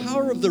see, the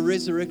power of the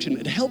resurrection,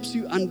 it helps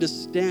you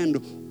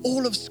understand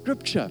all of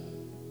Scripture.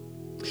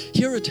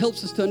 Here it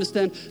helps us to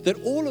understand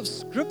that all of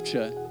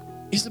Scripture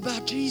is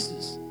about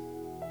Jesus.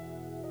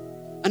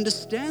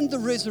 Understand the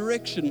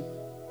resurrection,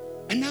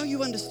 and now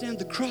you understand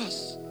the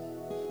cross.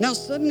 Now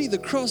suddenly the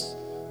cross,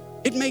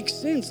 it makes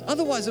sense.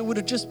 Otherwise it would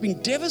have just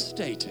been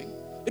devastating.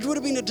 It would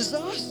have been a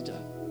disaster.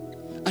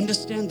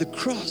 Understand the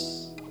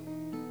cross,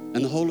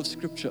 and the whole of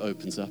Scripture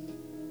opens up.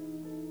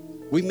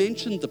 We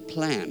mentioned the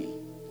plan.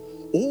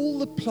 All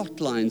the plot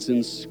lines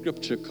in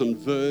Scripture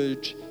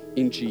converge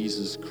in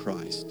Jesus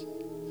Christ.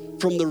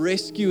 From the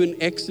rescue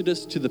in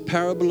Exodus to the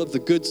parable of the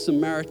Good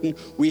Samaritan,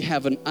 we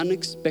have an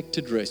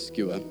unexpected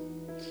rescuer.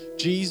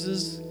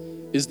 Jesus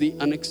is the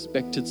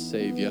unexpected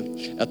Savior.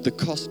 At the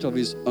cost of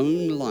his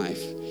own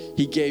life,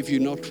 he gave you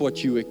not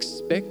what you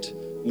expect,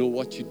 nor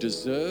what you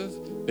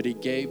deserve, but he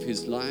gave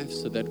his life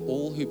so that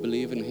all who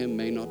believe in him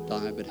may not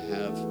die, but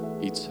have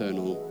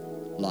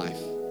eternal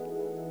life.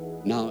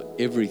 Now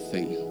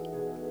everything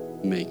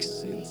makes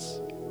sense.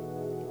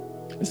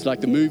 It's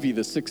like the movie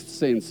The Sixth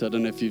Sense. I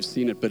don't know if you've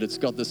seen it, but it's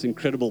got this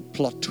incredible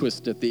plot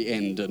twist at the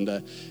end. And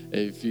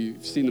if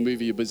you've seen the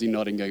movie, you're busy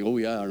nodding, going, oh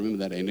yeah, I remember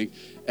that ending.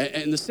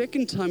 And the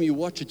second time you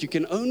watch it, you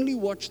can only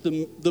watch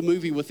the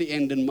movie with the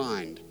end in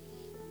mind.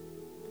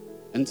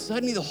 And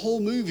suddenly the whole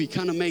movie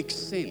kind of makes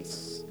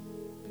sense.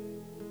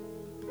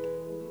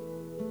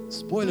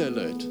 Spoiler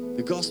alert,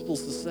 the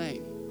gospel's the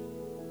same.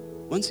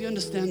 Once you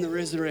understand the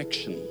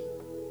resurrection,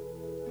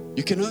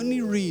 you can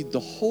only read the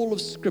whole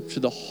of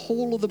Scripture, the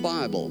whole of the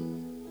Bible,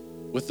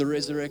 with the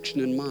resurrection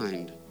in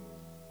mind.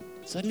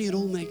 Suddenly it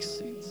all makes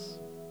sense.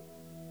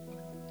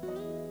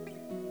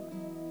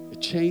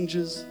 It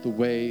changes the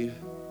way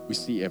we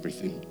see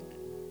everything.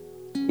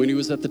 When he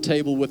was at the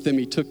table with them,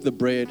 he took the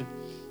bread,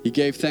 he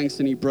gave thanks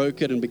and he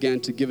broke it and began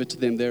to give it to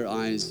them. Their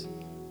eyes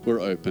were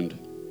opened.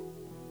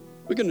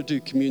 We're going to do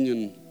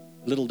communion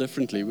a little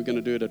differently. We're going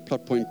to do it at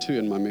plot point 2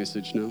 in my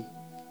message now.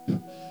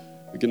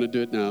 We're going to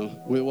do it now.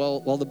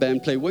 While the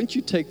band play, won't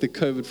you take the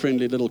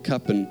COVID-friendly little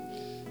cup and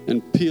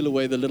peel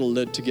away the little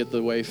lid to get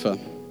the wafer?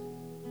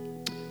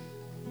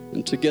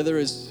 And together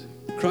as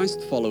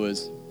Christ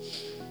followers,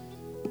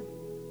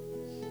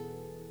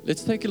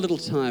 let's take a little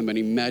time and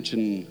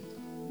imagine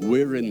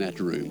we're in that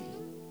room.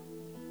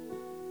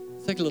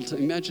 Take a little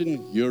time.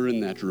 Imagine you're in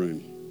that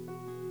room.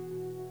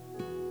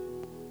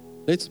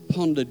 Let's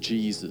ponder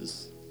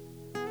Jesus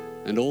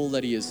and all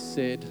that he has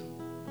said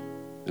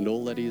and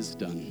all that he has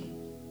done.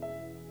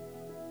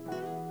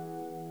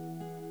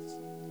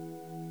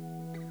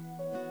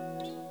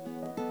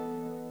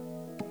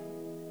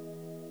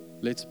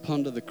 Let's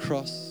ponder the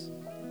cross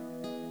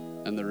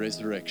and the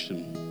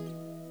resurrection.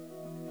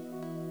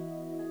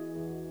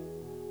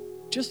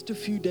 Just a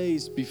few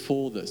days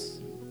before this,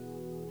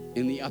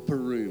 in the upper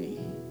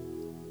room,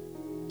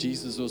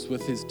 Jesus was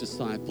with his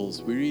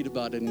disciples. We read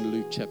about it in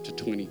Luke chapter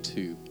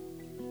 22.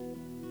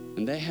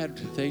 And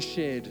they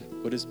shared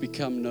what has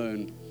become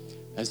known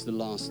as the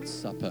Last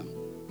Supper.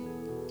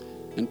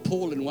 And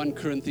Paul in 1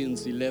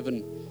 Corinthians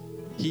 11,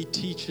 he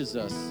teaches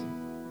us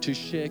to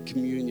share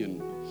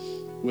communion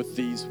with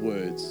these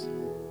words.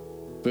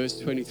 Verse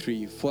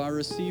 23, for I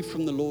received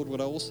from the Lord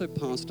what I also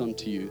passed on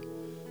to you.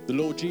 The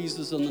Lord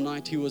Jesus, on the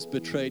night he was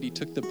betrayed, he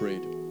took the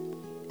bread.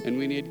 And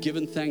when he had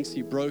given thanks,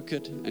 he broke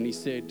it and he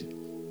said,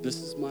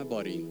 this is my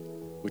body,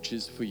 which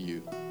is for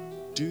you.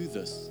 Do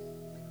this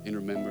in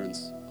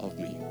remembrance of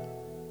me.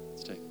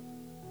 Let's take.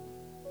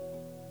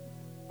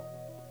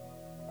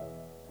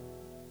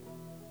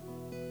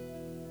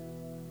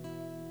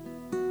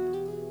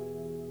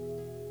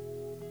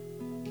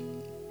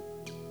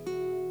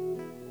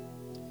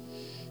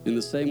 In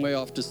the same way,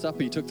 after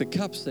supper, he took the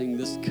cup, saying,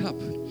 this cup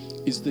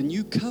is the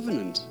new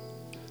covenant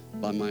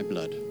by my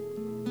blood.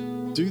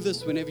 Do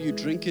this whenever you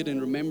drink it in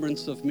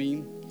remembrance of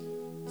me.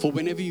 For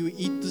whenever you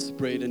eat this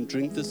bread and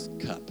drink this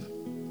cup,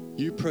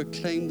 you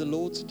proclaim the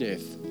Lord's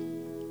death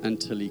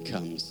until he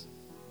comes.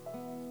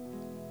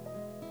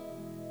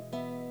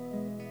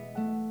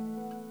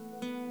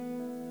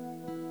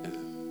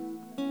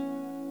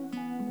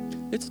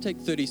 Let's take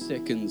 30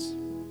 seconds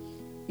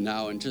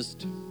now and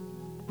just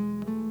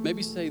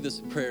maybe say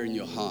this prayer in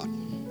your heart.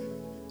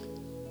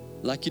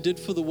 Like you did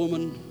for the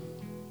woman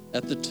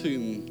at the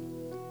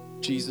tomb,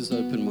 Jesus,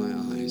 open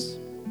my eyes.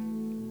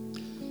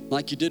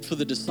 Like you did for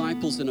the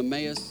disciples in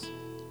Emmaus,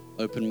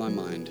 open my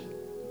mind.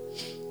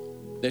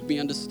 Let me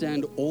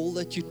understand all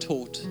that you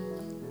taught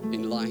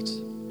in light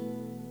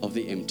of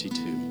the empty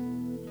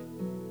tomb.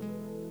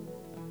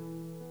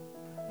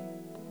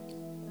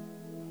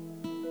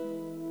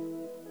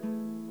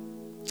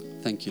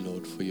 Thank you,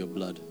 Lord, for your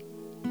blood.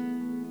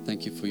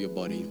 Thank you for your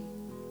body.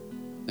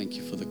 Thank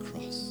you for the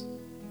cross.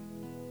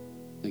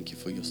 Thank you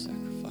for your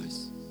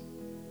sacrifice.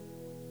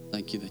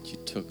 Thank you that you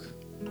took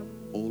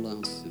all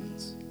our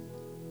sins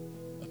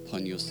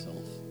upon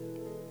yourself,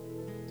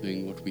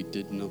 doing what we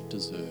did not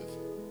deserve.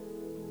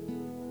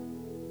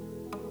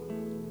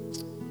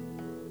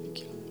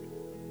 Thank you, Lord.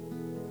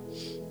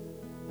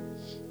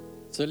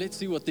 So let's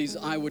see what these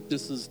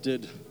eyewitnesses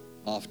did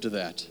after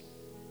that.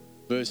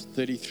 Verse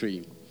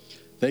 33.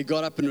 They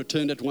got up and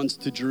returned at once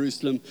to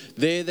Jerusalem.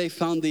 There they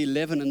found the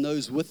 11 and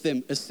those with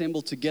them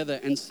assembled together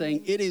and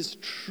saying, "It is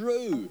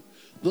true,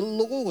 the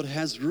Lord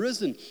has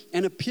risen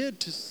and appeared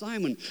to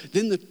Simon."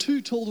 Then the two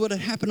told what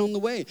had happened on the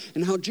way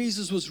and how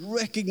Jesus was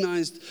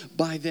recognized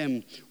by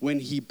them when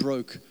he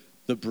broke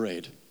the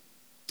bread.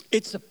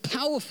 It's a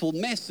powerful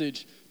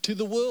message to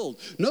the world.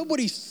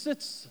 Nobody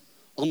sits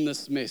on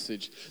this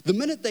message. The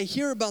minute they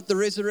hear about the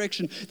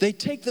resurrection, they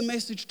take the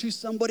message to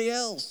somebody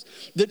else.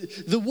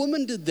 The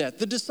woman did that.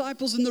 The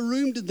disciples in the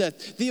room did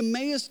that. The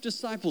Emmaus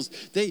disciples,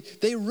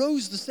 they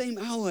rose the same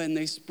hour and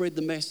they spread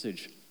the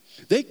message.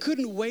 They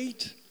couldn't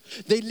wait.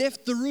 They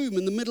left the room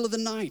in the middle of the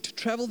night,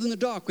 traveled in the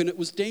dark when it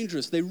was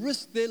dangerous. They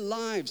risked their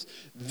lives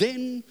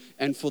then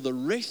and for the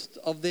rest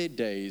of their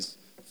days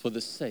for the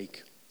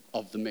sake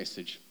of the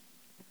message.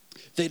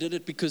 They did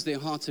it because their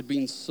hearts had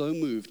been so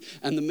moved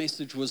and the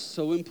message was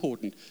so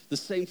important. The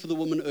same for the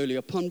woman earlier.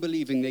 Upon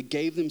believing, they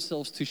gave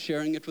themselves to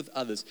sharing it with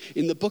others.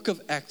 In the book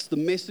of Acts, the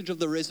message of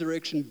the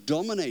resurrection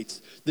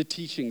dominates the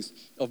teachings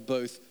of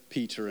both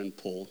Peter and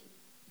Paul.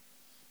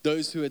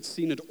 Those who had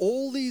seen it,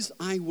 all these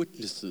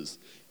eyewitnesses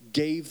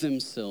gave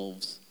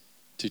themselves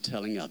to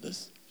telling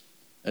others.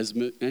 As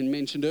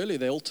mentioned earlier,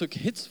 they all took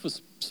hits for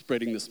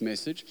spreading this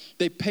message.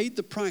 They paid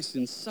the price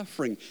in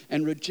suffering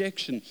and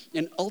rejection,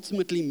 and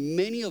ultimately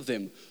many of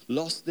them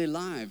lost their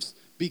lives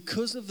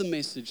because of the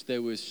message they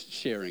were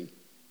sharing.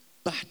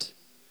 But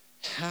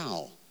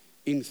how,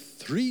 in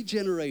 3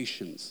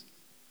 generations,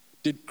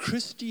 did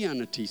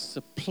Christianity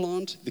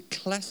supplant the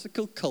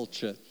classical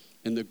culture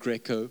in the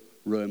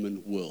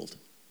Greco-Roman world?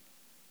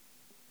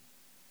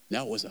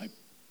 That was a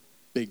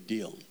big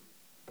deal.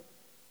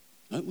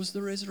 That was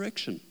the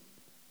resurrection.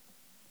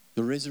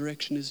 The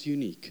resurrection is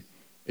unique.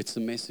 It's a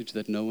message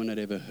that no one had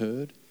ever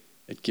heard.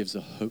 It gives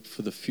a hope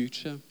for the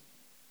future,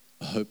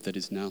 a hope that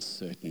is now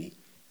certain,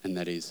 and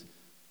that is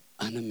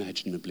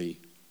unimaginably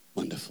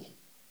wonderful.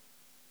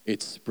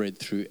 It's spread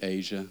through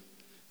Asia,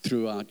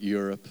 throughout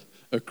Europe,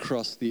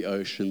 across the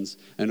oceans,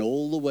 and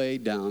all the way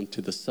down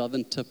to the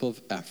southern tip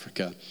of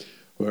Africa,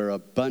 where a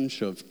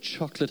bunch of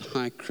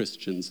chocolate-high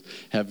Christians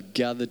have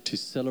gathered to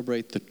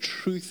celebrate the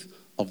truth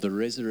of the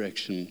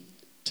resurrection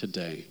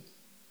today.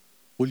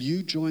 Will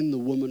you join the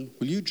woman?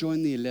 Will you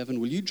join the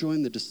 11? Will you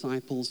join the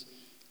disciples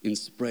in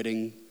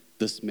spreading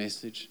this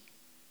message?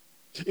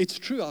 It's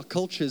true, our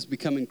culture has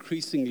become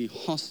increasingly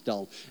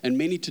hostile, and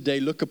many today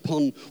look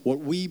upon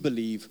what we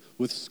believe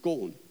with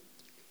scorn.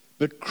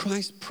 But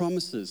Christ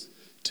promises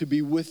to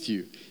be with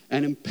you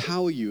and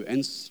empower you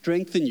and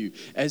strengthen you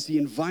as he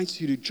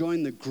invites you to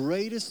join the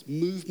greatest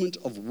movement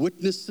of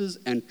witnesses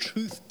and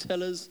truth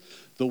tellers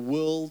the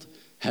world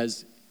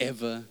has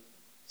ever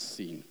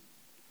seen.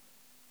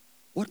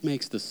 What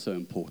makes this so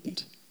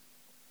important?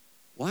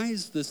 Why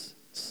is this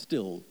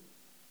still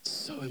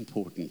so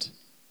important?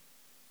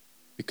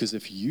 Because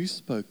if you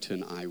spoke to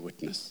an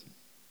eyewitness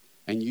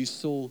and you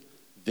saw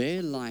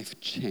their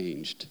life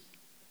changed,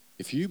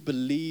 if you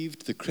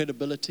believed the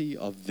credibility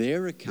of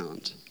their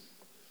account,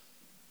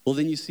 well,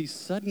 then you see,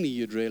 suddenly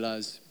you'd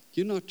realize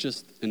you're not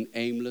just an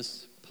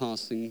aimless,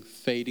 passing,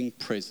 fading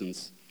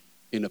presence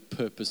in a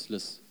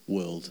purposeless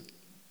world.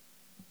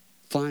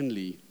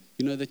 Finally,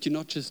 you know that you're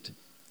not just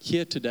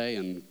here today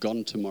and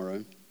gone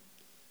tomorrow.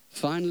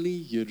 Finally,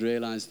 you'd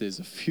realize there's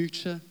a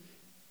future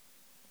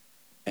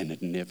and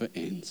it never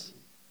ends.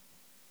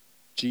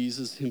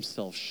 Jesus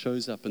himself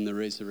shows up in the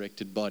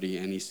resurrected body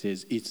and he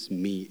says, "It's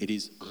me. It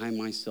is I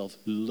myself.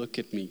 Look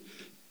at me.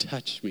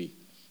 Touch me."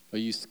 Are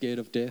you scared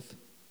of death?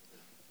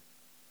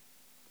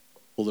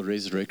 Well, the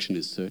resurrection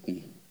is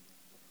certain,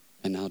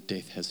 and now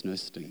death has no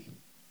sting.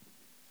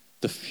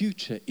 The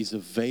future is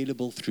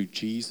available through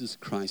Jesus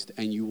Christ,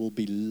 and you will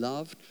be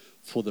loved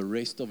for the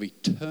rest of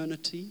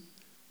eternity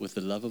with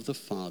the love of the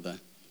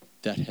Father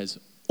that has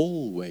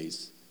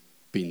always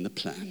been the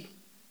plan.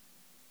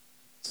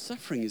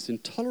 Suffering is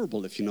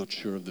intolerable if you're not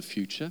sure of the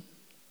future,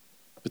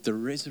 but the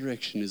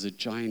resurrection is a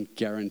giant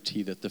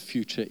guarantee that the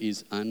future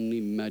is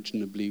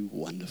unimaginably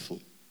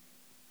wonderful.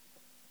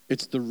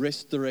 It's the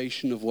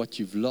restoration of what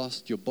you've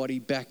lost, your body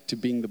back to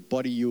being the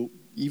body you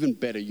even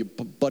better, your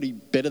body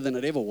better than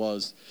it ever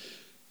was,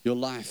 Your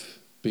life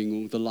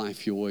being the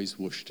life you always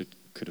wished it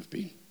could have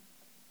been.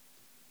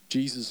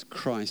 Jesus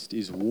Christ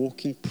is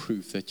walking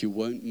proof that you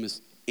won't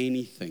miss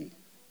anything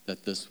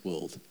that this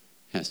world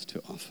has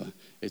to offer.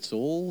 It's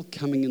all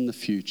coming in the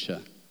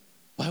future.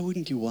 Why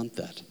wouldn't you want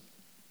that?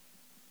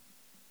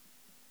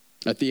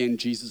 At the end,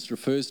 Jesus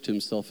refers to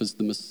himself as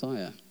the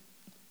Messiah,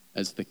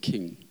 as the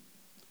King.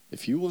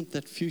 If you want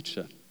that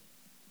future,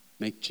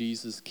 make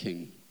Jesus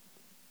King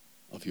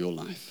of your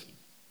life.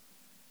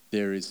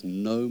 There is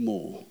no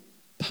more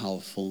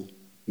powerful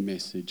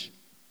message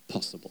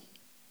possible.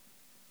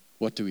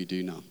 What do we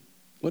do now?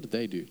 What did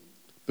they do?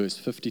 Verse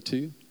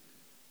 52,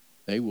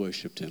 they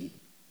worshipped him.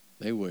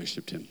 They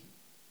worshipped him.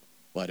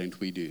 Why don't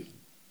we do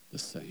the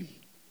same?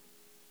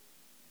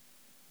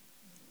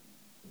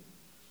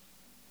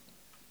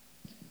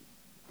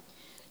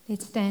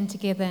 Let's stand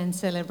together and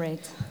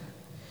celebrate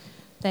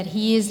that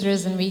he is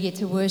risen. We get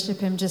to worship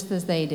him just as they did.